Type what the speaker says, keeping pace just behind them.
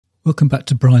Welcome back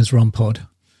to Brian's Run Pod.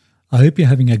 I hope you're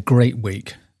having a great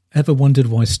week. Ever wondered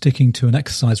why sticking to an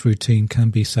exercise routine can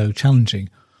be so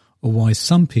challenging, or why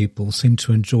some people seem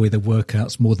to enjoy their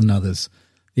workouts more than others?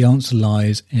 The answer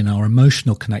lies in our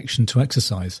emotional connection to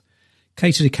exercise.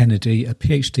 Katy Kennedy, a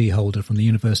PhD holder from the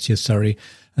University of Surrey,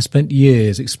 has spent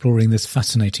years exploring this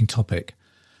fascinating topic.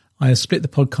 I have split the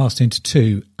podcast into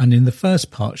two, and in the first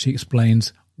part she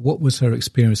explains what was her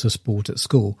experience of sport at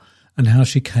school and how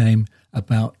she came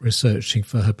about researching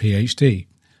for her PhD.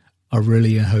 I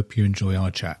really hope you enjoy our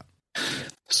chat.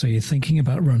 So you're thinking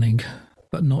about running,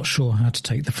 but not sure how to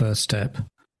take the first step.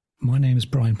 My name is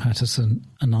Brian Patterson,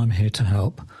 and I'm here to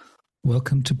help.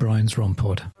 Welcome to Brian's Run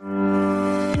Pod.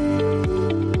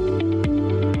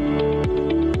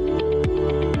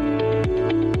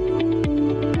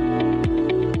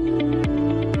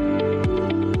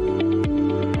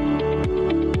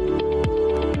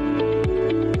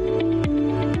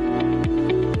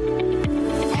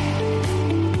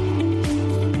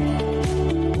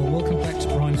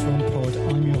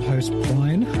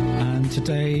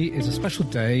 Special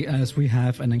day as we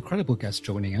have an incredible guest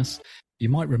joining us. You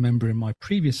might remember in my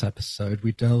previous episode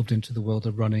we delved into the world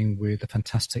of running with the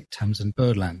fantastic Tamsin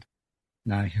Birdland,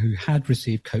 now who had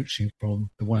received coaching from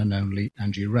the one and only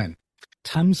Andrew Wren.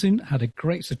 Tamsin had a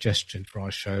great suggestion for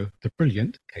our show, the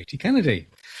brilliant Katy Kennedy.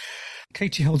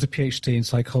 Katy holds a PhD in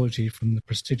psychology from the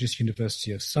prestigious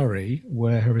University of Surrey,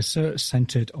 where her research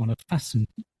centred on a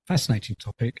fascinating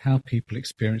topic, how people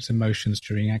experience emotions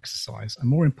during exercise, and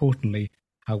more importantly,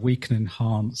 how we can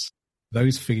enhance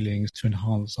those feelings to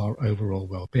enhance our overall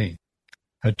well-being.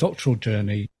 Her doctoral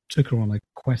journey took her on a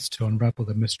quest to unravel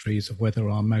the mysteries of whether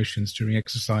our emotions during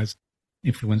exercise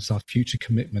influence our future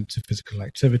commitment to physical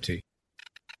activity.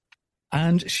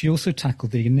 And she also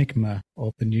tackled the enigma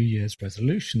of the New Year's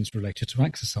resolutions related to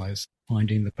exercise,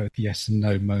 finding the both yes and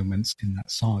no moments in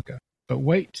that saga. But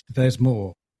wait, there's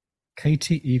more.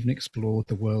 Katy even explored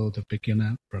the world of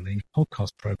beginner running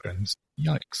podcast programs.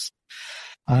 Yikes.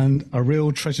 And a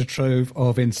real treasure trove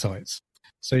of insights.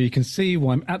 So you can see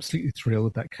why I'm absolutely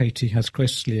thrilled that Katy has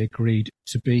graciously agreed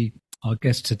to be our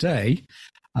guest today.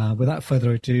 Without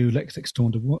further ado, let's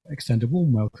extend a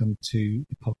warm welcome to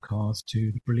the podcast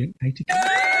to the brilliant Katy.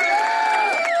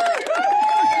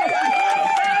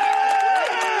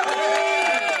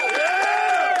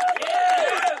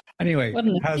 Anyway,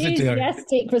 how's it doing?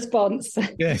 Enthusiastic response.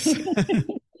 Yes.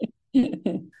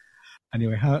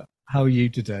 Anyway, how are you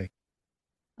today?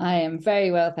 I am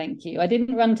very well, thank you. I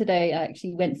didn't run today. I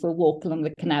actually went for a walk along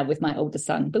the canal with my older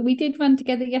son, but we did run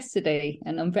together yesterday,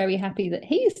 and I'm very happy that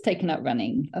he's taken up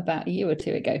running about a year or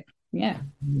two ago. Yeah.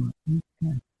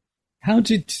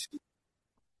 Okay.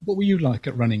 What were you like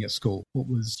at running at school? What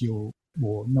was your,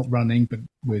 or not running, but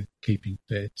with keeping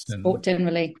fit? And sport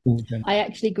generally. I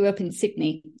actually grew up in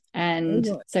Sydney, and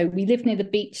so we lived near the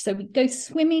beach. So we'd go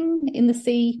swimming in the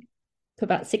sea for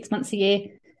about 6 months a year.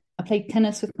 I played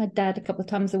tennis with my dad a couple of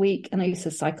times a week, and I used to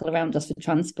cycle around just for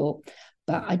transport.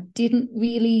 But I didn't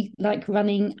really like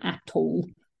running at all.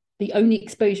 The only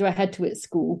exposure I had to it at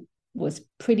school was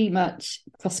pretty much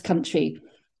cross country.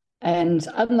 And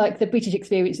unlike the British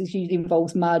experience, which usually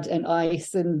involves mud and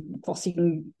ice and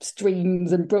crossing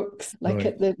streams and brooks, like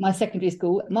right. at my secondary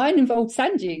school, mine involved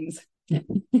sand dunes.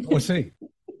 Oh, I see.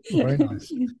 Oh, very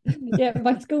nice. Yeah,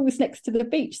 my school was next to the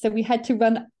beach, so we had to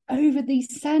run over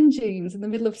these sand dunes in the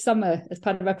middle of summer as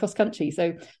part of our cross country.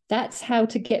 So that's how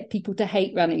to get people to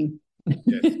hate running.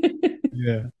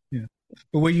 Yes. Yeah.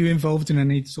 But were you involved in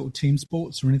any sort of team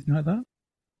sports or anything like that?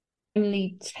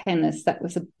 Only tennis, that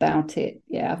was about it.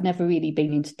 Yeah, I've never really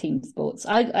been into team sports.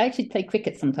 I actually play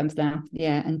cricket sometimes now,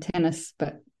 yeah, and tennis,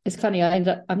 but it's funny,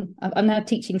 I'm now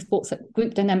teaching sports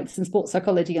group dynamics and sports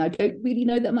psychology, and I don't really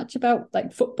know that much about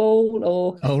like football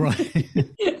or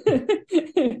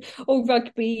or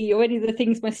rugby or any of the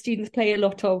things my students play a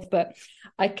lot of, but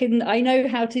I know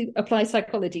how to apply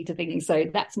psychology to things, so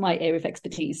that's my area of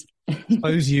expertise. I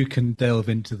suppose you can delve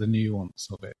into the nuance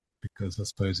of it, because I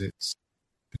suppose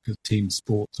because team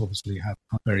sports obviously have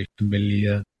very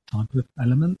familiar type of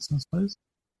elements, I suppose.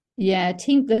 Yeah,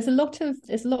 there's a lot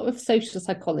of social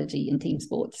psychology in team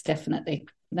sports, definitely.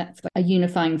 That's a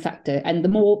unifying factor. And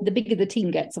the bigger the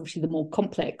team gets, obviously the more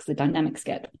complex the dynamics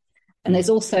get. And there's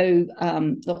also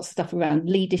lots of stuff around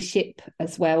leadership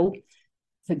as well.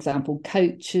 For example,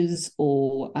 coaches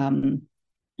or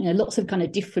lots of kind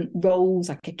of different roles,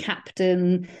 like a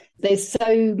captain. There's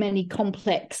so many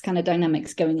complex kind of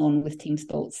dynamics going on with team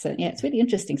sports. So yeah, it's really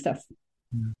interesting stuff.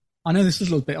 I know this is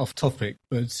a little bit off topic,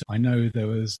 but I know there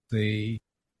was a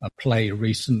play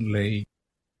recently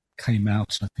came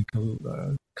out, I think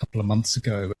a couple of months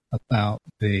ago, about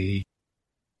the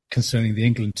concerning the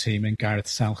England team and Gareth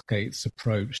Southgate's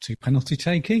approach to penalty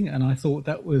taking. And I thought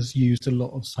that was used a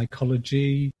lot of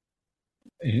psychology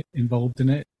involved in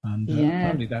it. And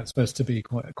apparently that's supposed to be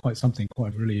quite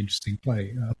a really interesting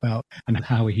play about and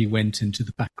how he went into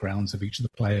the backgrounds of each of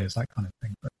the players, that kind of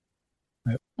thing. But,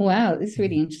 wow, this is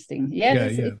really interesting.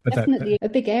 It's definitely a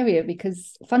big area,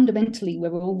 because fundamentally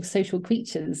we're all social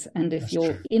creatures, and if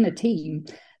you're in a team,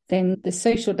 then the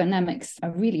social dynamics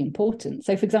are really important.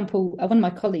 So, for example, one of my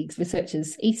colleagues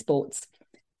researches esports,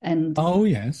 and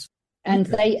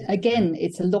they again,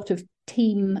 it's a lot of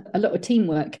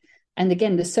teamwork. And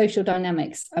again, the social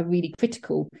dynamics are really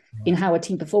critical in how a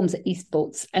team performs at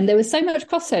esports. And there was so much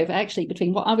crossover actually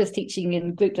between what I was teaching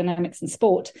in group dynamics in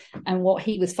sport and what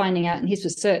he was finding out in his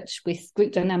research with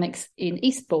group dynamics in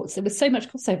esports. There was so much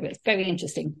crossover. It's very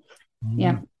interesting.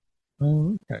 Yeah.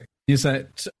 Oh, okay. Is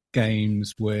that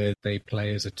games where they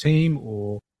play as a team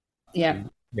or? Yeah.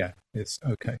 Yeah, it's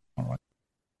okay. All right.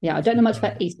 Yeah, I don't know much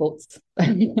about esports.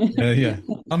 Yeah.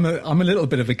 I'm a little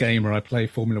bit of a gamer. I play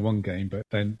Formula One game, but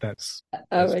then that's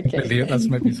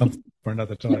maybe something for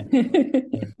another time.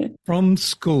 From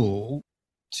school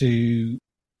to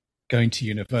going to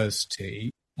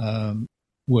university,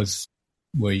 were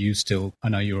you still? I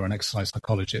know you were an exercise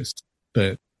psychologist,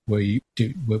 but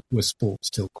was sports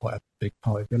still quite a big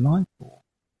part of your life? Or?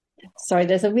 Sorry,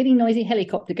 there's a really noisy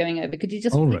helicopter going over. Could you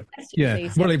just... right.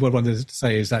 Please? Really what I wanted to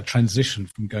say is that transition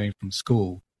from going from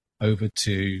school over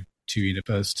to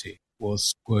university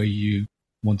were you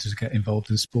wanted to get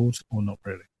involved in sport or not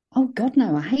really? Oh, God,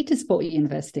 no. I hated sport at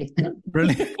university.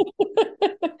 Really?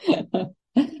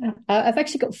 I've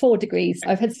actually got 4 degrees.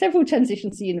 I've had several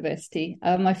transitions to university.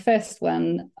 My first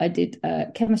one, I did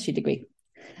a chemistry degree.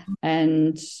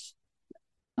 And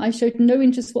I showed no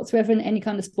interest whatsoever in any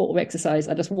kind of sport or exercise.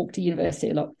 I just walked to university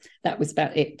a lot. That was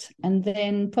about it. And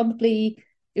then it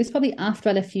was probably after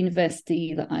I left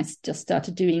university that I just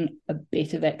started doing a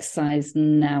bit of exercise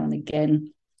now and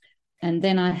again. And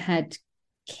then I had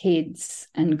kids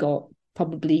and got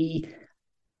probably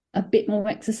a bit more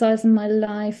exercise in my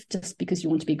life, just because you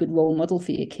want to be a good role model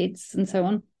for your kids and so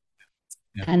on.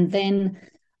 Yeah. And then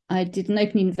I did an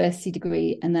open university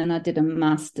degree, and then I did a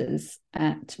master's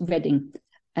at Reading.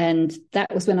 And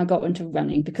that was when I got into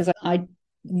running, because I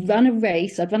ran a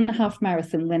race. I'd run a half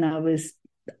marathon when I was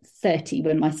 30,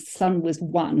 when my son was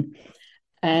 1.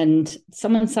 And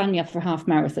someone signed me up for a half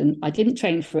marathon. I didn't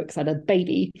train for it because I had a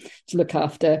baby to look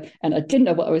after, and I didn't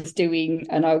know what I was doing.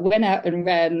 And I went out and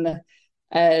ran,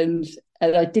 and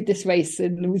I did this race,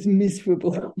 and it was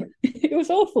miserable. It was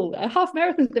awful. A half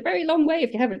marathon is a very long way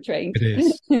if you haven't trained. It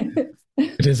is.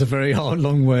 It is a very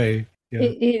long way. Yeah.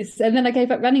 It is. And then I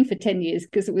gave up running for 10 years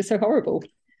because it was so horrible.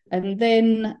 And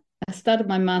then I started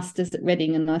my master's at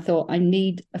Reading, and I thought I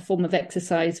need a form of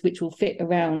exercise which will fit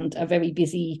around a very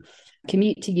busy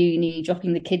commute to uni,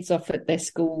 dropping the kids off at their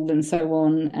school and so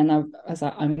on. And I was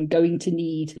like, I'm going to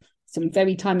need some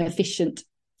very time efficient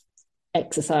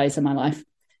exercise in my life.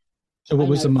 So what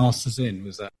was the master's in?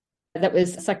 That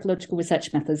was psychological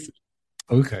research methods.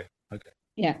 Okay.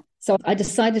 Yeah. So I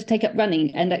decided to take up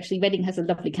running, and actually Reading has a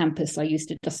lovely campus. I used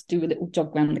to just do a little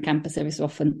jog around the campus every so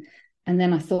often. And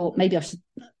then I thought maybe I should,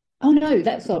 oh no,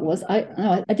 that's what it was.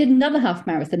 I did another half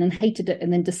marathon and hated it,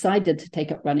 and then decided to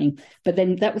take up running. But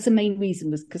then that was the main reason,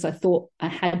 was because I thought I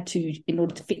had to, in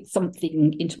order to fit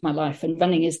something into my life, and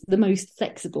running is the most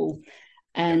flexible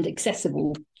and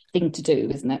accessible thing to do,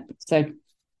 isn't it? So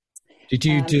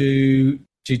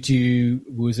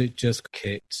was it just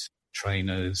kit,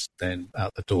 trainers, then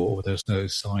out the door? There's no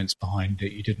science behind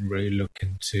it. You didn't really look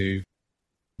into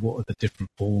what are the different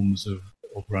forms of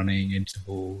running,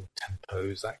 interval,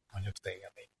 tempos, that kind of thing.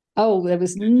 There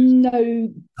was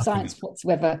no science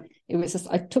whatsoever. It was just,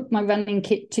 I took my running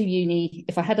kit to uni.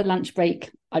 If I had a lunch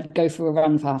break, I'd go for a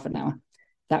run for half an hour.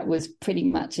 That was pretty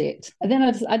much it. And then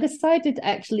I decided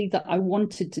actually that I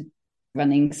wanted to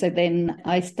running. So then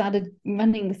I started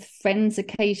running with friends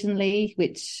occasionally,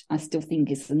 which I still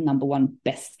think is the number one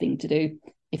best thing to do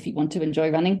if you want to enjoy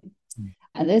running.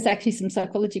 And there's actually some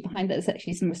psychology behind it. There's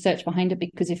actually some research behind it,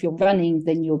 because if you're running,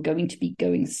 then you're going to be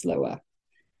going slower.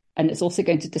 And it's also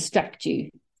going to distract you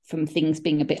from things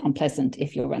being a bit unpleasant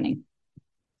if you're running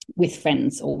with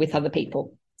friends or with other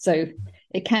people. So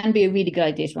it can be a really good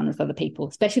idea to run with other people,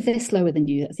 especially if they're slower than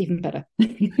you. That's even better.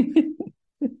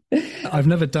 I've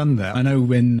never done that. I know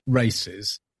when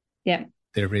races,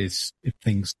 there is, if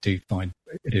things do find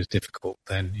it is difficult,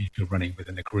 then if you're running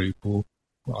within a group, or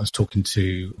I was talking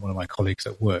to one of my colleagues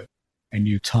at work, and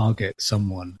you target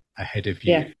someone ahead of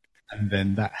you, and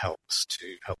then that helps to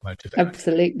help motivate.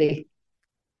 Absolutely.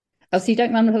 Oh, so you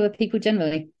don't run with other people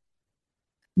generally?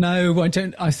 No, I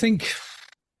don't. I think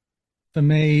For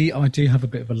me, I do have a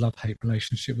bit of a love-hate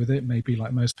relationship with it, maybe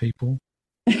like most people.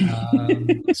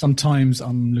 Sometimes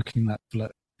I'm looking at,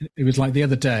 it was like the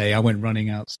other day I went running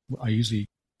out. I usually,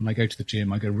 when I go to the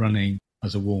gym, I go running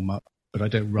as a warm-up, but I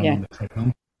don't run on the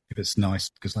treadmill if it's nice,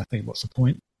 because I think, what's the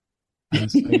point?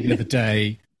 And so the other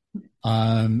day,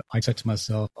 I said to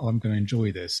myself, I'm going to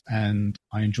enjoy this. And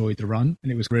I enjoyed the run,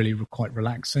 and it was really quite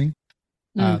relaxing.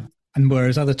 And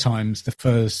whereas other times, the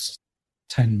first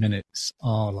 10 minutes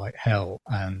are like hell,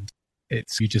 and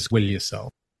you just will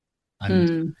yourself.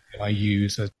 And I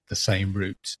use the same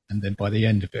route. And then by the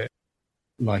end of it,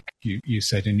 like you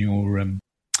said in your in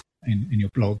your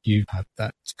blog, you have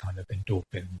that kind of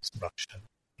endorphins rush, and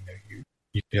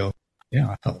you feel,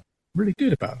 I felt really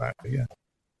good about that.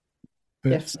 But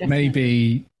yes,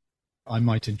 maybe I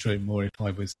might enjoy it more if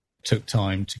I took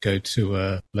time to go to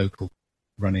a local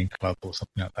running club or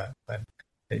something like that. Then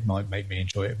it might make me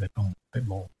enjoy it a bit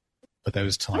more. But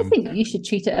those times, I think you should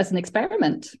treat it as an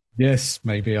experiment. Yes,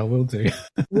 maybe I will do.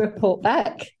 Report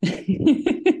back.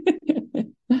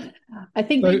 I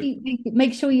think maybe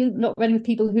make sure you're not running with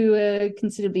people who are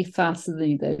considerably faster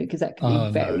than you, though, because that can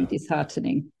be very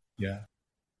disheartening. Yeah.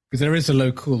 Because there is a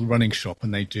local running shop,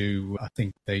 and I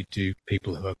think they do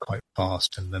people who are quite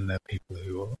fast, and then there are people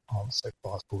who aren't so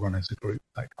fast who run as a group,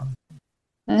 that kind of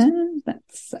thing.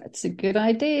 That's a good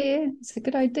idea. It's a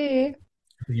good idea.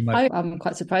 I'm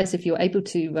quite surprised if you're able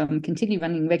to continue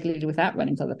running regularly without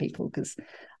running with other people, because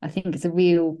I think it's a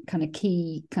real kind of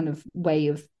key kind of way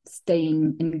of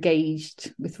staying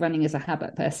engaged with running as a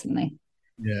habit, personally.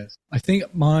 Yes. I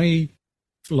think my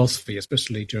philosophy,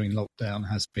 especially during lockdown,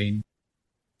 has been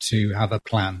to have a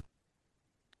plan,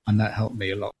 and that helped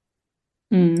me a lot.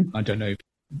 I don't know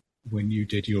when you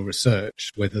did your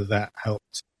research whether that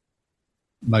helped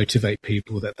motivate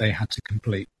people that they had to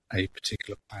complete a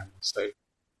particular plan. So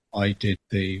I did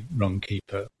the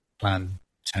Runkeeper plan,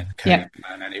 10K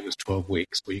plan, and it was 12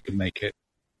 weeks where you can make it.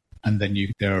 And then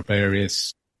there are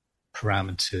various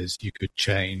parameters you could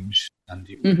change, and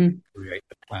you would create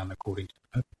the plan according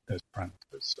to those parameters.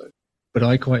 So, but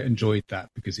I quite enjoyed that,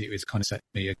 because it was kind of set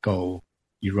me a goal.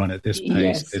 You run at this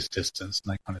pace, this distance,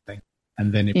 and that kind of thing.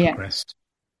 And then it progressed.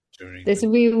 There's a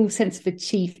real sense of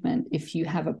achievement if you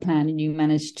have a plan and you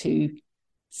manage to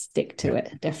stick to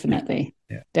it. Definitely.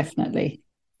 Definitely.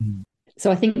 So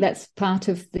I think that's part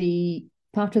of the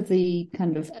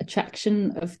kind of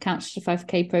attraction of Couch to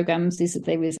 5K programs, is that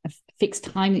there is a fixed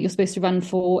time that you're supposed to run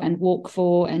for and walk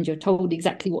for, and you're told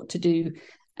exactly what to do,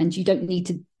 and you don't need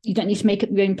to make up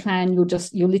your own plan.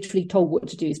 You're literally told what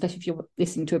to do, especially if you're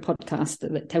listening to a podcast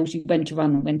that tells you when to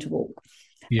run and when to walk.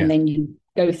 And then you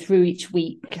go through each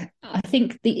week. I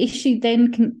think the issue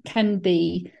then can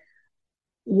be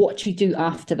what you do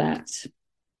after that.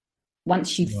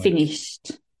 Once you've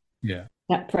finished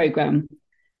that program,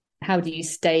 how do you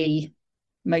stay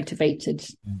motivated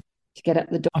to get out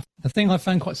the door? The thing I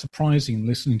found quite surprising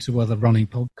listening to other running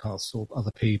podcasts or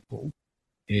other people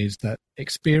is that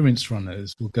experienced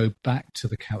runners will go back to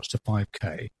the Couch to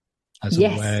 5K as a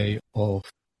way of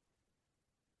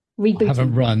rebooting. I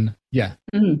haven't run.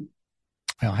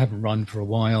 I haven't run for a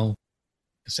while,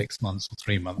 for 6 months or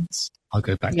 3 months. I'll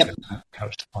go back to that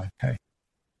Couch to 5K.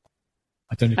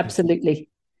 I don't know. Absolutely.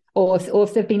 Or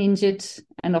if they've been injured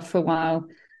and off for a while,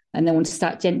 and they want to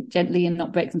start gently and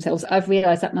not break themselves. I've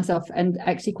realised that myself, and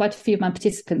actually quite a few of my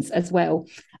participants as well.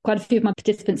 Quite a few of my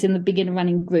participants in the beginner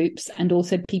running groups, and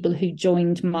also people who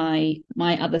joined my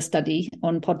other study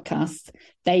on podcasts,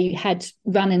 they had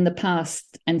run in the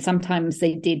past, and sometimes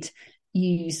they did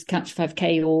use Couch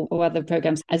 5K or other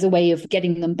programs as a way of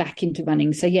getting them back into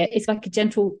running. So it's like a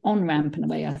gentle on-ramp in a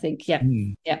way, I think.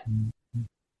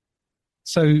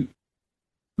 So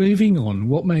moving on,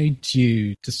 what made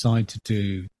you decide to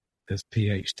do this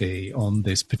PhD on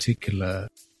this particular,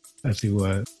 as it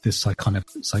were, this kind of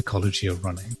psychology of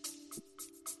running?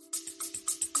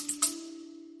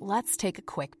 Let's take a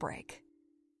quick break.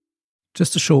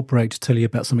 Just a short break to tell you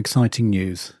about some exciting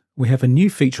news. We have a new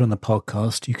feature on the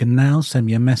podcast. You can now send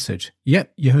me a message.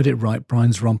 Yep, you heard it right.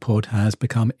 Brian's Run Pod has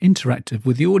become interactive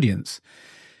with the audience.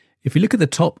 If you look at the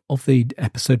top of the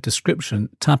episode description,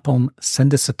 tap on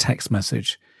Send Us a Text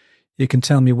Message. You can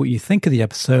tell me what you think of the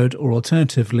episode, or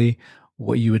alternatively,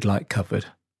 what you would like covered.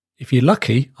 If you're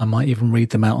lucky, I might even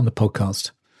read them out on the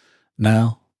podcast.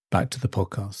 Now, back to the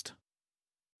podcast.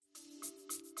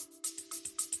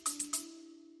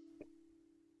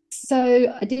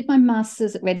 So I did my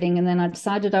master's at Reading, and then I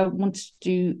decided I wanted to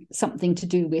do something to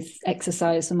do with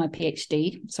exercise for my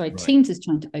PhD. Sorry, Teams is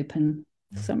trying to open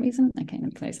for some reason. Okay, let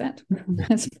me close that.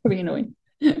 That's probably annoying.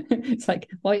 It's like,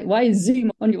 why is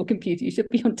Zoom on your computer? You should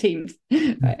be on Teams.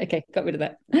 Right, okay, got rid of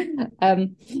that.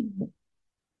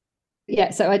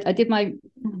 so I did my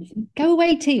go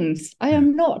away teams. I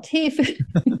am not here for,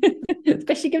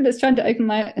 especially given it's trying to open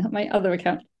my other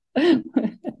account. So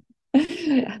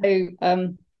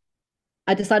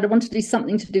I decided I wanted to do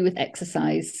something to do with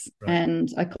exercise, and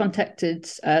I contacted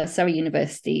Surrey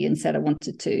University and said I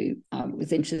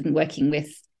was interested in working with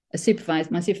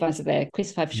my supervisor there,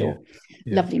 Chris Fiveshaw,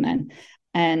 lovely man.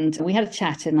 And we had a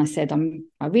chat, and I said,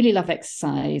 I really love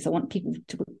exercise. I want people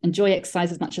to enjoy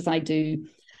exercise as much as I do.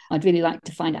 I'd really like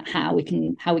to find out how we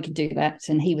can do that.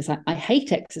 And he was like, I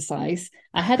hate exercise.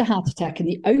 I had a heart attack, and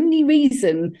the only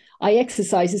reason I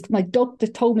exercise is my doctor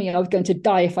told me I was going to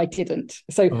die if I didn't.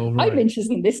 So I'm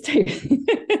interested in this too.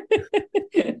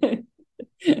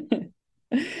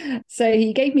 So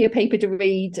he gave me a paper to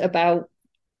read about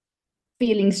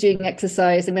feelings during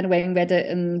exercise, and went away and read it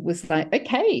and was like,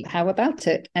 okay, how about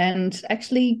it? And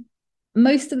actually,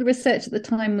 most of the research at the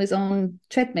time was on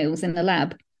treadmills in the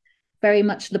lab, very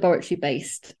much laboratory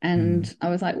based. And I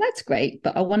was like, that's great,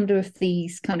 but I wonder if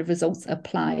these kind of results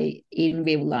apply in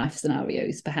real life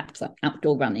scenarios, perhaps like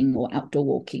outdoor running or outdoor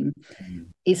walking.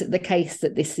 Is it the case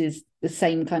that this is the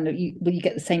same kind of, will you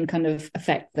get the same kind of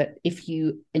effect that if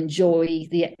you enjoy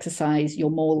the exercise,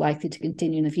 you're more likely to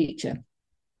continue in the future?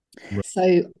 Right.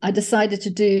 So I decided to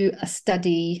do a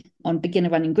study on beginner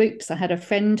running groups. I had a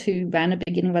friend who ran a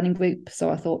beginner running group. So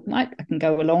I thought, I can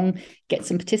go along, get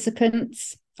some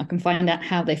participants. I can find out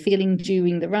how they're feeling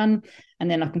during the run, and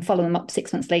then I can follow them up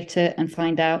 6 months later and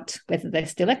find out whether they're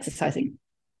still exercising.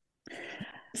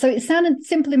 So it sounded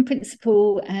simple in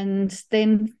principle. And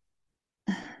then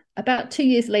about 2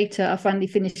 years later, I finally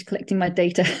finished collecting my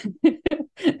data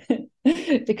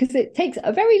because it takes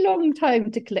a very long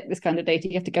time to collect this kind of data.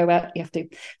 You have to go out, you have to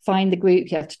find the group,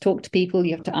 you have to talk to people,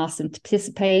 you have to ask them to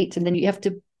participate, and then you have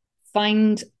to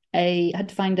find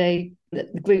the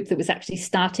group that was actually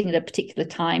starting at a particular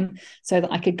time so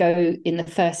that I could go in the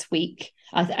first week.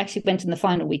 I actually went in the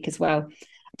final week as well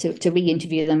to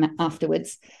re-interview them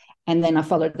afterwards. And then I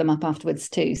followed them up afterwards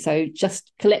too. So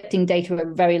just collecting data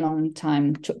a very long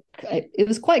time. It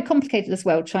was quite complicated as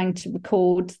well, trying to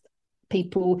record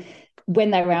people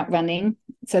when they were out running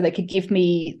so they could give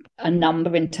me a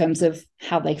number in terms of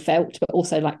how they felt, but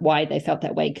also like why they felt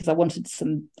that way, because I wanted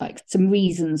some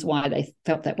reasons why they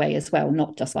felt that way as well,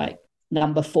 not just like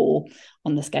number 4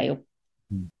 on the scale.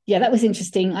 Yeah, that was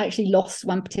interesting. I actually lost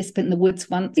one participant in the woods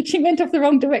once. She went off the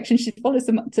wrong direction. She followed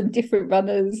some different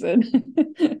runners. And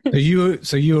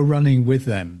So you were running with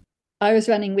them? I was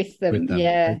running with them.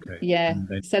 Yeah, okay. Yeah.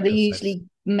 So they usually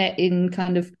met in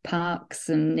kind of parks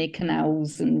and near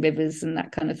canals and rivers and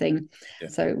that kind of thing. Yeah.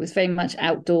 So it was very much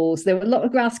outdoors. There were a lot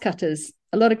of grass cutters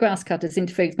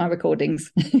interfered with my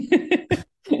recordings.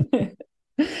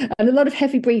 And a lot of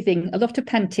heavy breathing, a lot of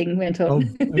panting went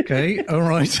on. Oh, okay, all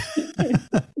right.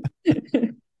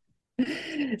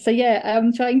 So yeah,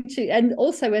 I'm trying to, and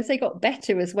also as they got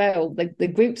better as well, the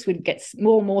groups would get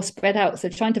more and more spread out. So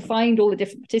trying to find all the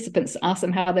different participants, ask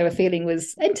them how they were feeling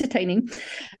was entertaining.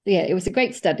 Yeah, it was a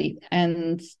great study.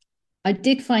 And I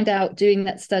did find out during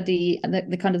that study, and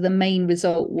the kind of the main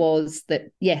result was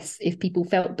that, yes, if people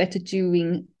felt better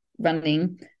during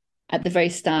running at the very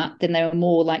start, then they were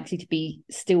more likely to be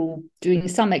still doing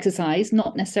some exercise,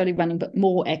 not necessarily running, but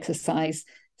more exercise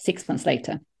 6 months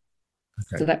later.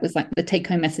 Okay. So that was like the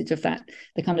take-home message of that,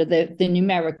 the kind of the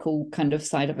numerical kind of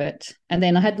side of it. And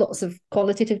then I had lots of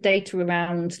qualitative data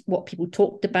around what people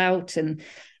talked about and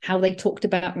how they talked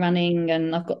about running.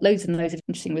 And I've got loads and loads of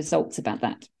interesting results about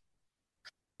that.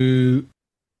 So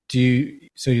you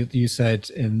said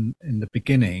in the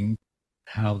beginning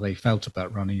how they felt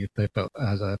about running. If they felt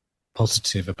as a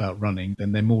positive about running,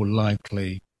 then they're more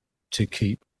likely to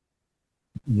keep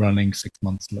running 6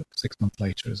 months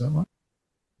later. Is that right?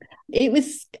 It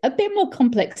was a bit more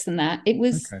complex than that. It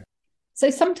was okay. So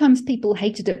sometimes people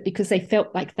hated it because they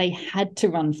felt like they had to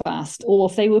run fast, or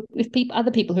if they were with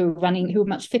other people who were running who were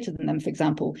much fitter than them, for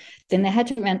example, then they had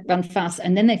to run fast,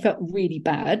 and then they felt really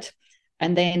bad,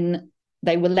 and then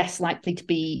they were less likely to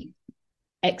be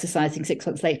exercising 6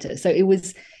 months later. So it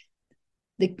was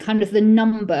the kind of the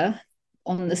number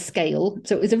on the scale.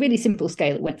 So it was a really simple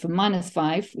scale. It went from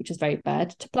 -5, which is very bad,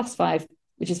 to +5,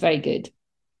 which is very good.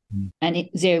 And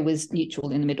 0 was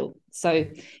neutral in the middle. So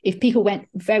if people went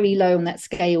very low on that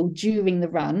scale during the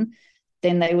run,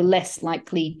 then they were less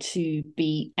likely to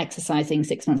be exercising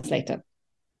 6 months later,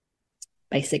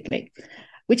 basically,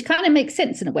 which kind of makes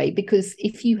sense in a way, because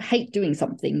if you hate doing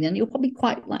something, then you're probably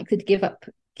quite likely to give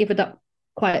it up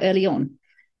quite early on.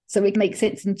 So it makes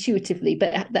sense intuitively,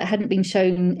 but that hadn't been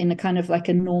shown in a kind of like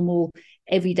a normal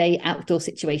everyday outdoor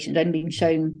situation. It hadn't been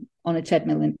shown on a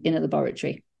treadmill in a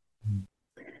laboratory.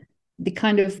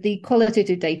 the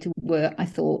qualitative data were, I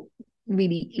thought,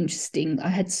 really interesting. I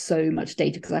had so much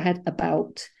data because I had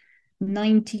about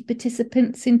 90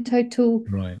 participants in total.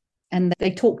 Right. And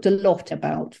they talked a lot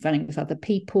about running with other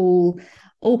people,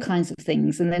 all kinds of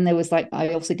things. And then there was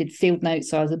I also did field notes.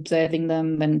 So I was observing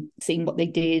them and seeing what they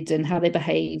did and how they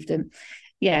behaved. And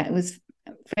yeah, it was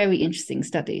a very interesting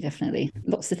study, definitely.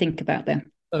 Lots to think about there.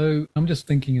 So I'm just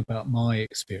thinking about my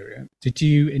experience. Did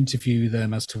you interview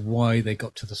them as to why they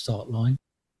got to the start line?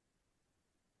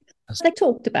 They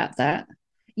talked about that.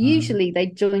 Usually they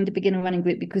joined a beginner running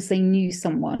group because they knew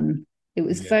someone. It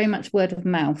was very much word of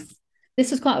mouth.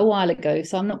 This was quite a while ago,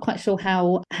 so I'm not quite sure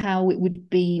how it would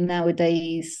be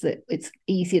nowadays, that it's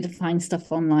easier to find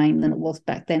stuff online than it was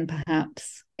back then,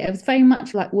 perhaps. It was very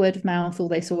much like word of mouth, or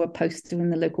they saw a poster in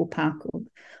the local park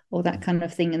or that kind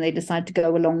of thing, and they decided to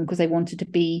go along because they wanted to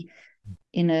be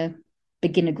in a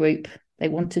beginner group. They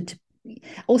wanted to...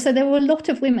 Also, there were a lot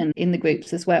of women in the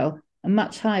groups as well, a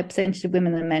much higher percentage of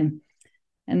women than men.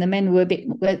 And the men were a bit,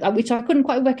 which I couldn't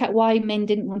quite work out why men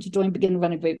didn't want to join beginner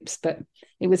running groups, but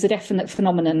it was a definite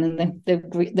phenomenon. And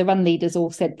the run leaders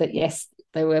all said that, yes,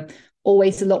 there were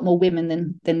always a lot more women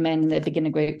than men in their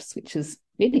beginner groups, which was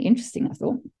really interesting, I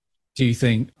thought. Do you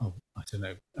think, I don't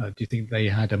know, do you think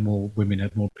women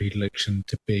had more predilection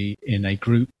to be in a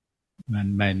group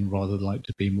and men rather like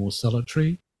to be more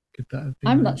solitary? Could that have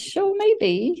been? I'm not sure,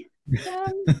 maybe.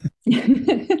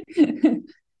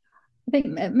 I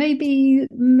think maybe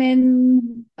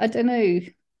men, I don't know.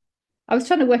 I was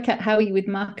trying to work out how you would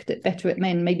market it better at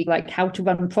men, maybe like how to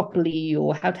run properly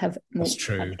or how to have more,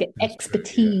 how to get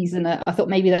expertise. True, yeah. And I thought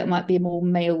maybe that might be a more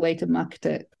male way to market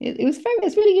it.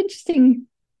 It's really interesting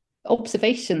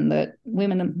observation that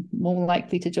women are more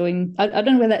likely to join. I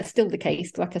don't know whether that's still the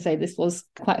case. Like I say, this was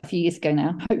quite a few years ago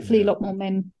now. Hopefully a lot more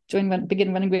men join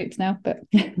beginner running groups now, but...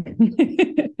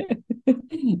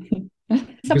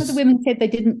 Some of the women said they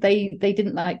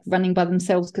didn't like running by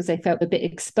themselves because they felt a bit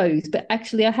exposed. But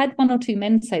actually, I had one or two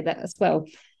men say that as well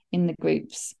in the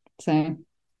groups. So,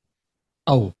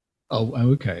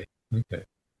 okay.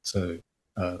 So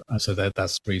that's the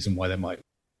reason why they might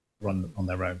run on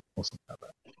their own or something like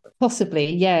that.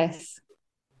 Possibly, yes.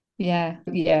 Yeah.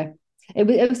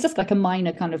 It was just like a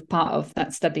minor kind of part of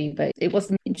that study, but it was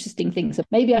an interesting thing. So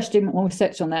maybe I should do more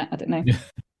research on that. I don't know.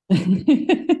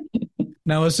 Yeah.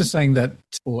 Now, I was just saying that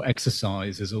for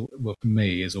exercise, for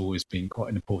me, has always been quite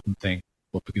an important thing.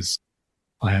 Well, because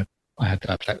I had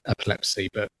epilepsy,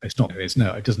 but it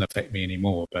doesn't affect me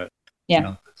anymore. But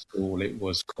at school, it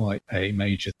was quite a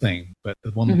major thing. But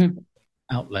the one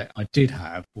outlet I did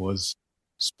have was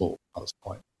sport. I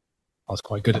was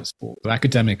quite good at sport. But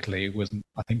academically, it wasn't.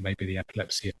 I think maybe the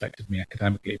epilepsy affected me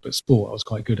academically, but sport I was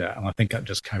quite good at, and I think that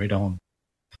just carried on.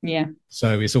 Yeah.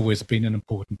 So it's always been an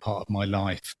important part of my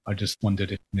life. I just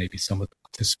wondered if maybe some of the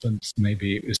participants,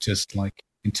 maybe it was just like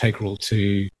integral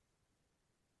to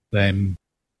them,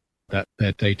 that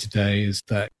their day-to-day is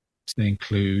that they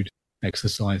include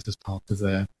exercise as part of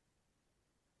their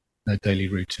daily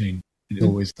routine. It's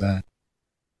always there.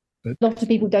 But a lot of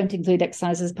people don't include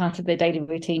exercise as part of their daily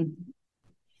routine.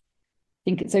 I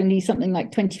think it's only something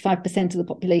like 25% of the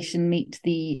population meet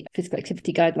the physical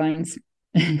activity guidelines.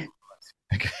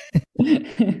 Okay.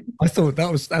 I thought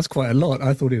that's quite a lot.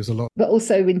 I thought it was a lot. But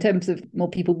also in terms of more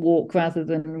people walk rather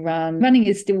than run. Running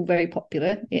is still very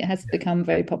popular. It has become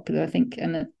very popular, I think.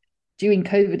 And during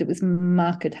COVID, it was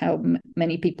marked how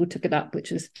many people took it up,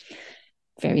 which was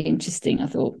very interesting, I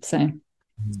thought. So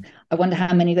I wonder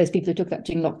how many of those people who took that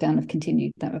during lockdown have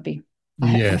continued. That would be...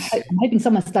 Yes. I'm hoping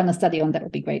someone's done a study on that.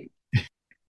 Would be great.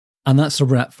 And that's a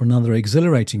wrap for another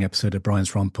exhilarating episode of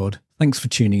Brian's Run Pod. Thanks for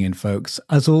tuning in, folks.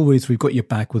 As always, we've got your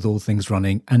back with all things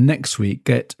running. And next week,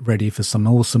 get ready for some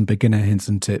awesome beginner hints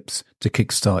and tips to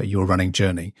kickstart your running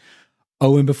journey.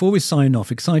 Oh, and before we sign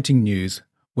off, exciting news.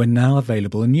 We're now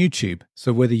available on YouTube.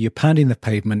 So whether you're pounding the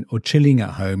pavement or chilling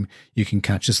at home, you can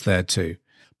catch us there too.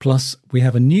 Plus, we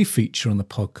have a new feature on the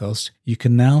podcast. You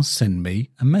can now send me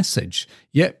a message.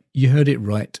 Yep, you heard it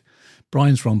right.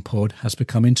 Brian's Run Pod has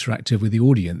become interactive with the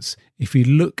audience. If you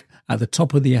look at the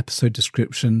top of the episode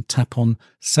description, tap on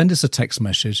Send Us a Text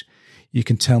Message. You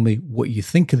can tell me what you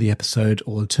think of the episode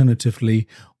or alternatively,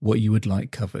 what you would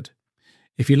like covered.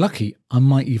 If you're lucky, I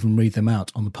might even read them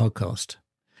out on the podcast.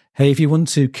 Hey, if you want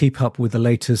to keep up with the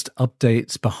latest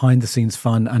updates, behind the scenes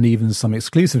fun, and even some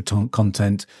exclusive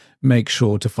content, make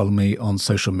sure to follow me on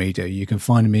social media. You can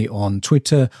find me on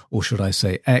Twitter, or should I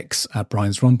say X, at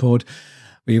Brian's Run Pod.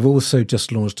 We've also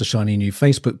just launched a shiny new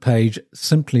Facebook page.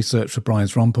 Simply search for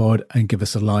Brian's Run Pod and give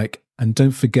us a like. And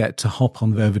don't forget to hop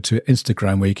on over to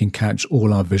Instagram where you can catch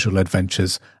all our visual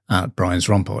adventures at Brian's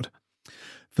Run Pod.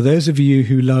 For those of you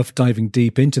who love diving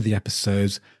deep into the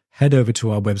episodes, head over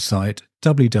to our website,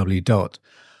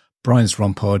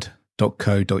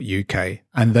 www.briansrompod.co.uk,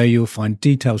 and there you'll find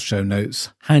detailed show notes,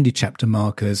 handy chapter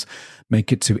markers,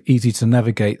 make it too easy to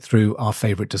navigate through our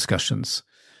favourite discussions.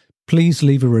 Please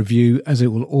leave a review, as it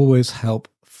will always help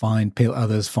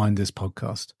others find this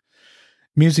podcast.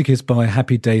 Music is by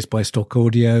Happy Days by Stock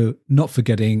Audio, not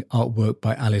forgetting artwork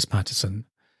by Alice Patterson.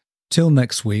 Till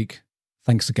next week,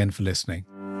 thanks again for listening.